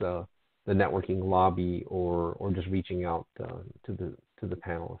 whether it's the networking lobby or just reaching out to the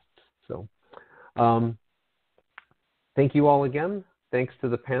panelists. So thank you all again. Thanks to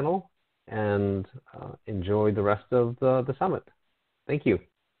the panel, and enjoy the rest of the summit. Thank you.